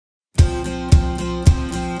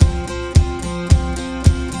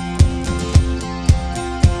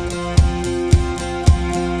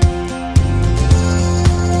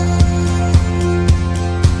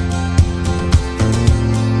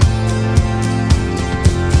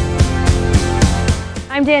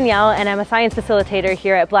I'm Danielle and I'm a science facilitator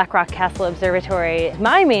here at Blackrock Castle Observatory.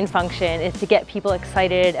 My main function is to get people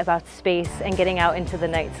excited about space and getting out into the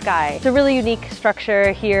night sky. It's a really unique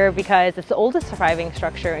structure here because it's the oldest surviving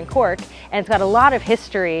structure in Cork and it's got a lot of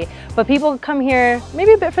history, but people come here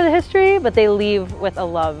maybe a bit for the history, but they leave with a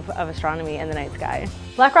love of astronomy and the night sky.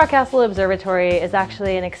 Blackrock Castle Observatory is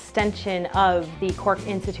actually an extension of the Cork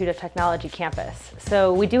Institute of Technology campus.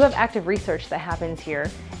 So we do have active research that happens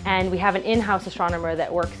here, and we have an in-house astronomer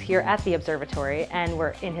that works here at the observatory, and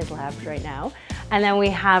we're in his lab right now. And then we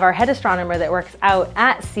have our head astronomer that works out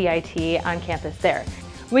at CIT on campus there.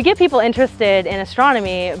 We get people interested in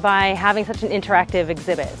astronomy by having such an interactive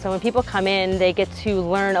exhibit. So when people come in, they get to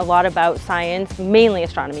learn a lot about science, mainly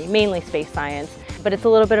astronomy, mainly space science. But it's a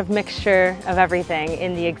little bit of mixture of everything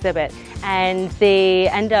in the exhibit. And they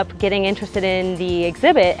end up getting interested in the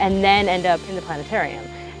exhibit and then end up in the planetarium.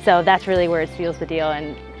 So that's really where it seals the deal,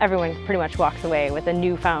 and everyone pretty much walks away with a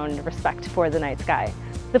newfound respect for the night sky.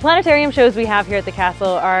 The planetarium shows we have here at the castle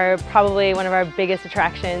are probably one of our biggest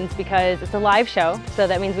attractions because it's a live show, so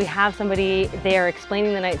that means we have somebody there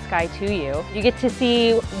explaining the night sky to you. You get to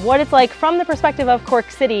see what it's like from the perspective of Cork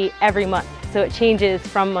City every month, so it changes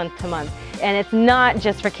from month to month. And it's not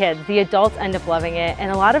just for kids. The adults end up loving it,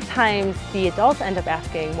 and a lot of times the adults end up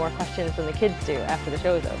asking more questions than the kids do after the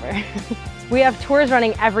show's over. We have tours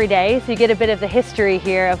running every day, so you get a bit of the history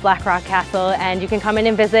here of Blackrock Castle, and you can come in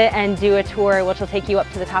and visit and do a tour which will take you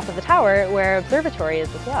up to the top of the tower where Observatory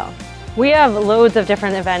is as well. We have loads of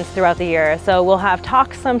different events throughout the year, so we'll have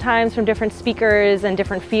talks sometimes from different speakers and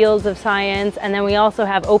different fields of science, and then we also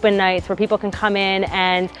have open nights where people can come in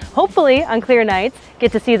and hopefully on clear nights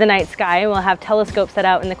get to see the night sky. We'll have telescopes set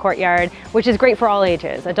out in the courtyard, which is great for all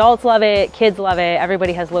ages. Adults love it, kids love it,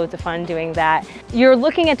 everybody has loads of fun doing that. You're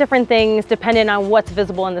looking at different things depending on what's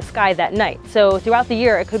visible in the sky that night. So throughout the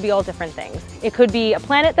year it could be all different things. It could be a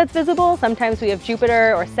planet that's visible. Sometimes we have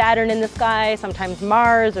Jupiter or Saturn in the sky, sometimes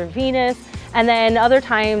Mars or Venus. And then other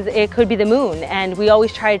times it could be the moon, and we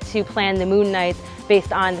always try to plan the moon nights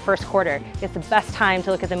based on the first quarter. It's the best time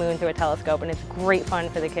to look at the moon through a telescope, and it's great fun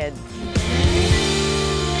for the kids.